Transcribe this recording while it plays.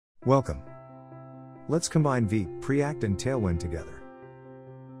Welcome. Let's combine Vite Preact and Tailwind together.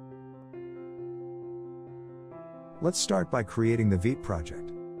 Let's start by creating the Vite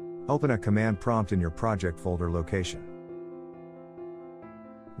project. Open a command prompt in your project folder location.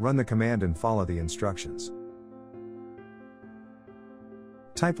 Run the command and follow the instructions.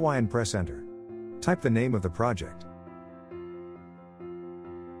 Type Y and press enter. Type the name of the project.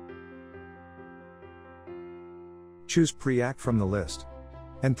 Choose Preact from the list.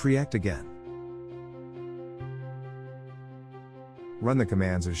 And Preact again. Run the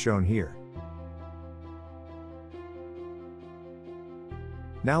commands as shown here.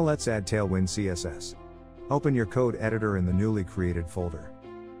 Now let's add Tailwind CSS. Open your code editor in the newly created folder.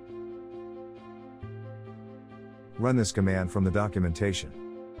 Run this command from the documentation.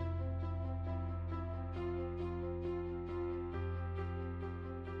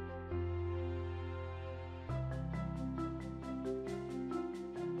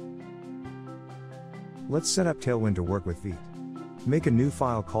 Let's set up Tailwind to work with Vite. Make a new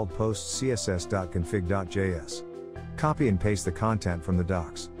file called postcss.config.js. Copy and paste the content from the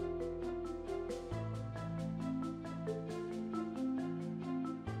docs.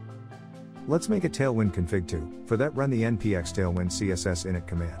 Let's make a Tailwind config too. For that, run the npx Tailwind CSS init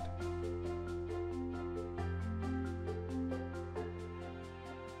command.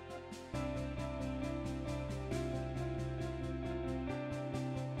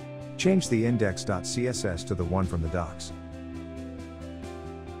 Change the index.css to the one from the docs.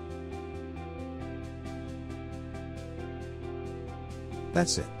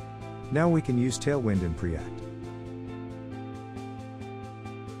 That's it. Now we can use Tailwind in Preact.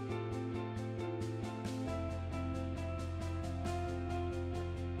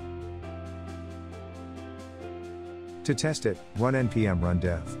 To test it, run npm run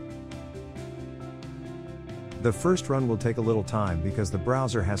dev. The first run will take a little time because the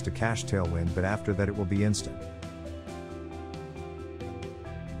browser has to cache Tailwind, but after that it will be instant.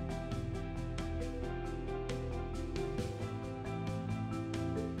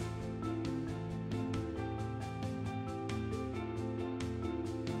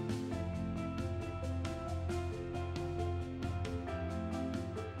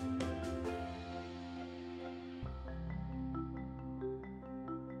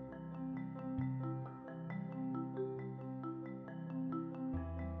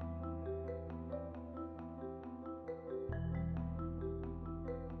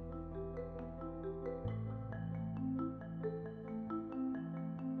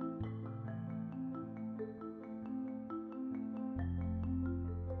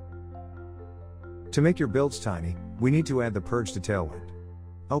 To make your builds tiny, we need to add the purge to Tailwind.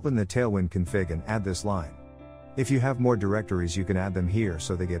 Open the Tailwind config and add this line. If you have more directories, you can add them here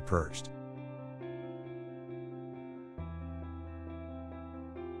so they get purged.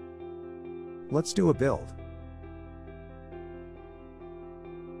 Let's do a build.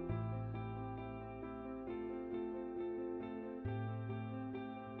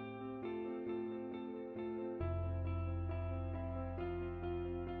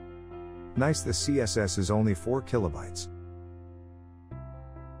 Nice, the CSS is only 4 kilobytes.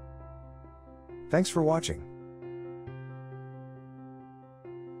 Thanks for watching.